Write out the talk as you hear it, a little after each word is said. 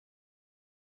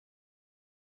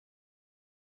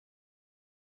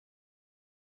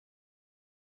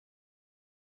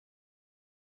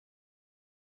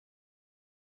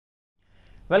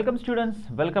Welcome students,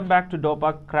 welcome back to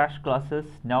DOPA crash classes.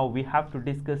 Now we have to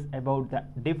discuss about the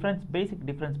basic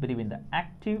difference between the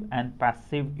active and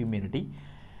passive immunity.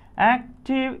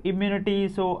 Active immunity,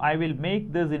 so I will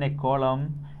make this in a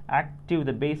column. Active,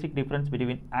 the basic difference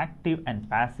between active and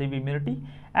passive immunity.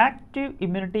 Active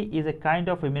immunity is a kind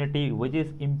of immunity which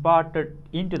is imparted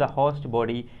into the host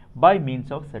body by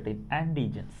means of certain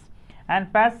antigens,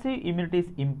 and passive immunity is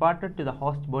imparted to the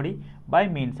host body by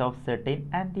means of certain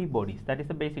antibodies. That is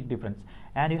the basic difference,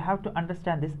 and you have to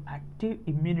understand this. Active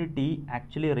immunity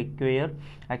actually require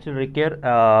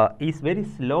is very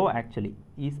slow, actually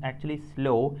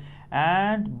slow,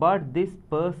 and but this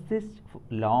persists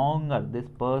longer. This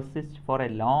persists for a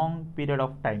long period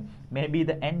of time, maybe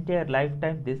the entire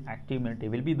lifetime. This active immunity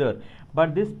will be there,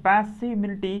 but this passive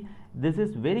immunity, this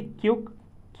is very quick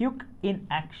in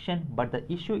action, but the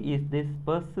issue is this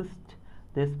persists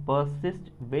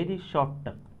very short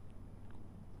term,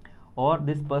 or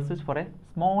this persists for a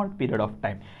small period of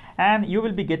time. And you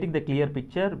will be getting the clear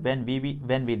picture when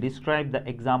we describe the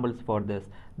examples for this.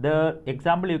 The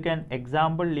example you can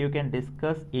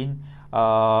discuss in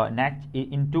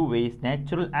two ways.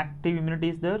 Natural active immunity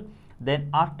is there, then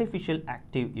artificial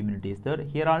active immunity is there.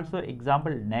 Here also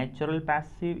example, natural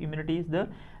passive immunity is there,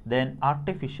 then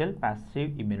artificial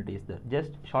passive immunity is there.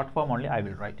 Just short form only I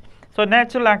will write. So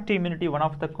natural active immunity, one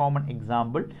of the common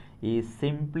example is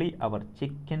simply our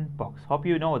chicken pox. Hope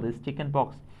you know this chicken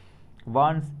pox.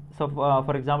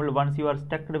 For example, once you are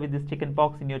stuck with this chicken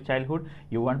pox in your childhood,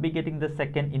 you won't be getting the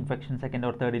second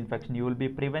or third infection. You will be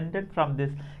prevented from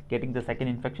this getting the second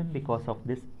infection because of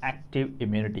this active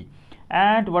immunity.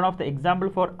 And one of the example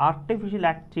for artificial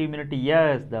active immunity,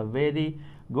 yes, the very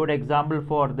good example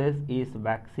for this is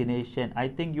vaccination. I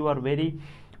think you are very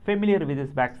familiar with this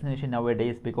vaccination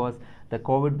nowadays, because the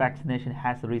COVID vaccination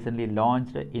has recently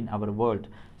launched in our world.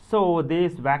 So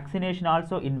this vaccination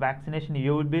also, in vaccination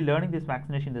you will be learning this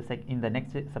vaccination in the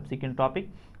next subsequent topic.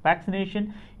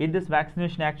 Vaccination, in this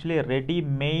vaccination actually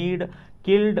ready-made,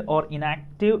 killed or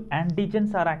inactive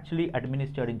antigens are actually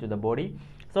administered into the body,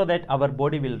 so that our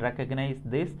body will recognize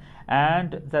this,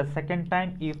 and the second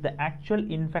time if the actual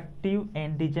infective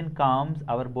antigen comes,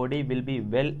 our body will be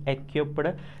well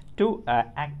equipped to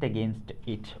act against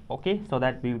it. Okay, so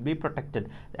that we will be protected,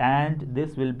 and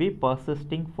this will be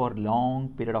persisting for long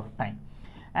period of time.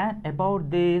 And about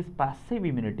this passive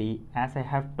immunity, as I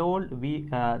have told,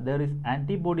 there is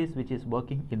antibodies which is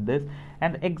working in this,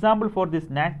 and the example for this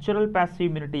natural passive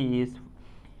immunity is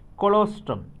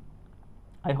colostrum.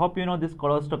 I hope you know this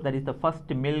colostrum, that is the first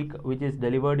milk which is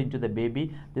delivered into the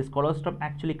baby. This colostrum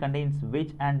actually contains which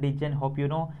antigen? Hope you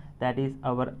know, that is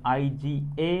our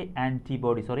IgA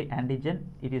antibody. Sorry, antigen,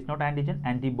 it is not antigen,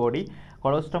 antibody.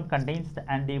 Colostrum contains the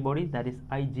antibody, that is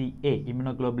IgA,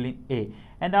 immunoglobulin A.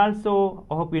 And also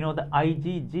I hope you know the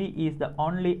IgG is the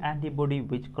only antibody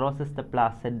which crosses the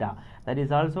placenta. That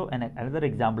is also another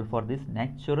example for this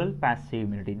natural passive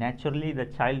immunity. Naturally the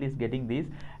child is getting these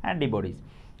antibodies.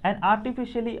 And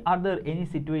artificially, are there any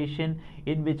situation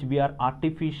in which we are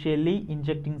artificially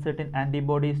injecting certain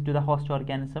antibodies to the host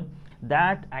organism?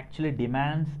 That actually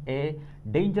demands a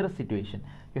dangerous situation.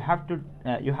 You have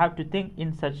to think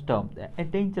in such terms.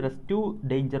 Two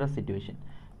dangerous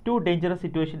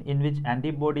situation in which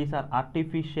antibodies are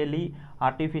artificially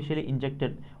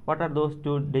injected. What are those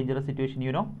two dangerous situations?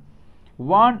 You know,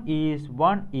 one is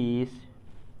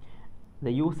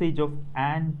the usage of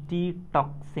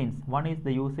antitoxins.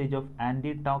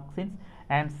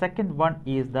 And second one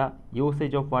is the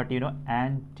usage of what?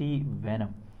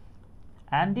 Anti-venom.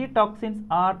 Antitoxins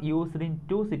are used in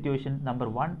two situations. Number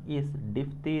one is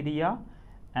diphtheria,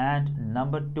 and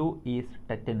number two is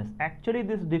tetanus. Actually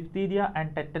this diphtheria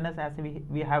and tetanus, as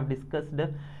we have discussed,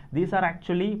 these are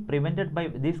actually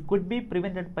could be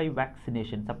prevented by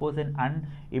vaccination. Suppose an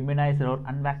unimmunized or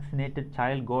unvaccinated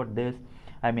child got this,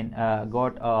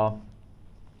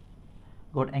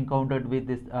 got encountered with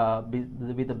this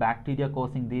with the bacteria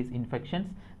causing these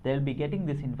infections, they will be getting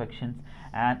these infections,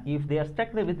 and if they are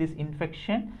stuck with this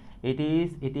infection, it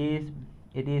is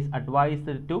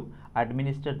advised to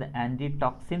administer the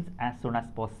antitoxins as soon as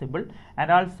possible.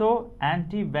 And also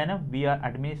anti-venom we are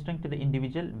administering to the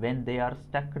individual when they are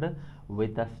stuck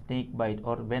with a snake bite,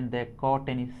 or when they caught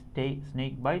any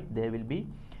snake bite, they'll be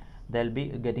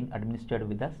getting administered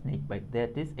with a snake bite.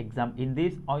 That is in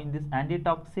this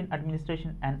antitoxin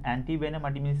administration and anti-venom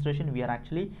administration, we are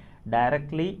actually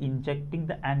directly injecting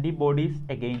the antibodies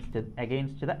against the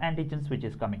antigens which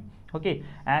is coming. Okay,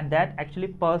 and that actually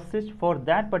persists for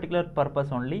that particular purpose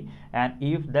only, and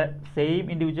if the same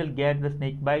individual gets the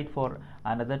snake bite for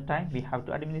another time, we have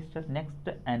to administer next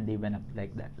antivenom,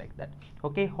 like that.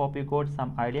 Okay, hope you got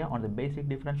some idea on the basic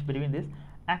difference between this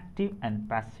active and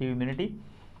passive immunity.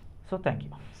 So thank you.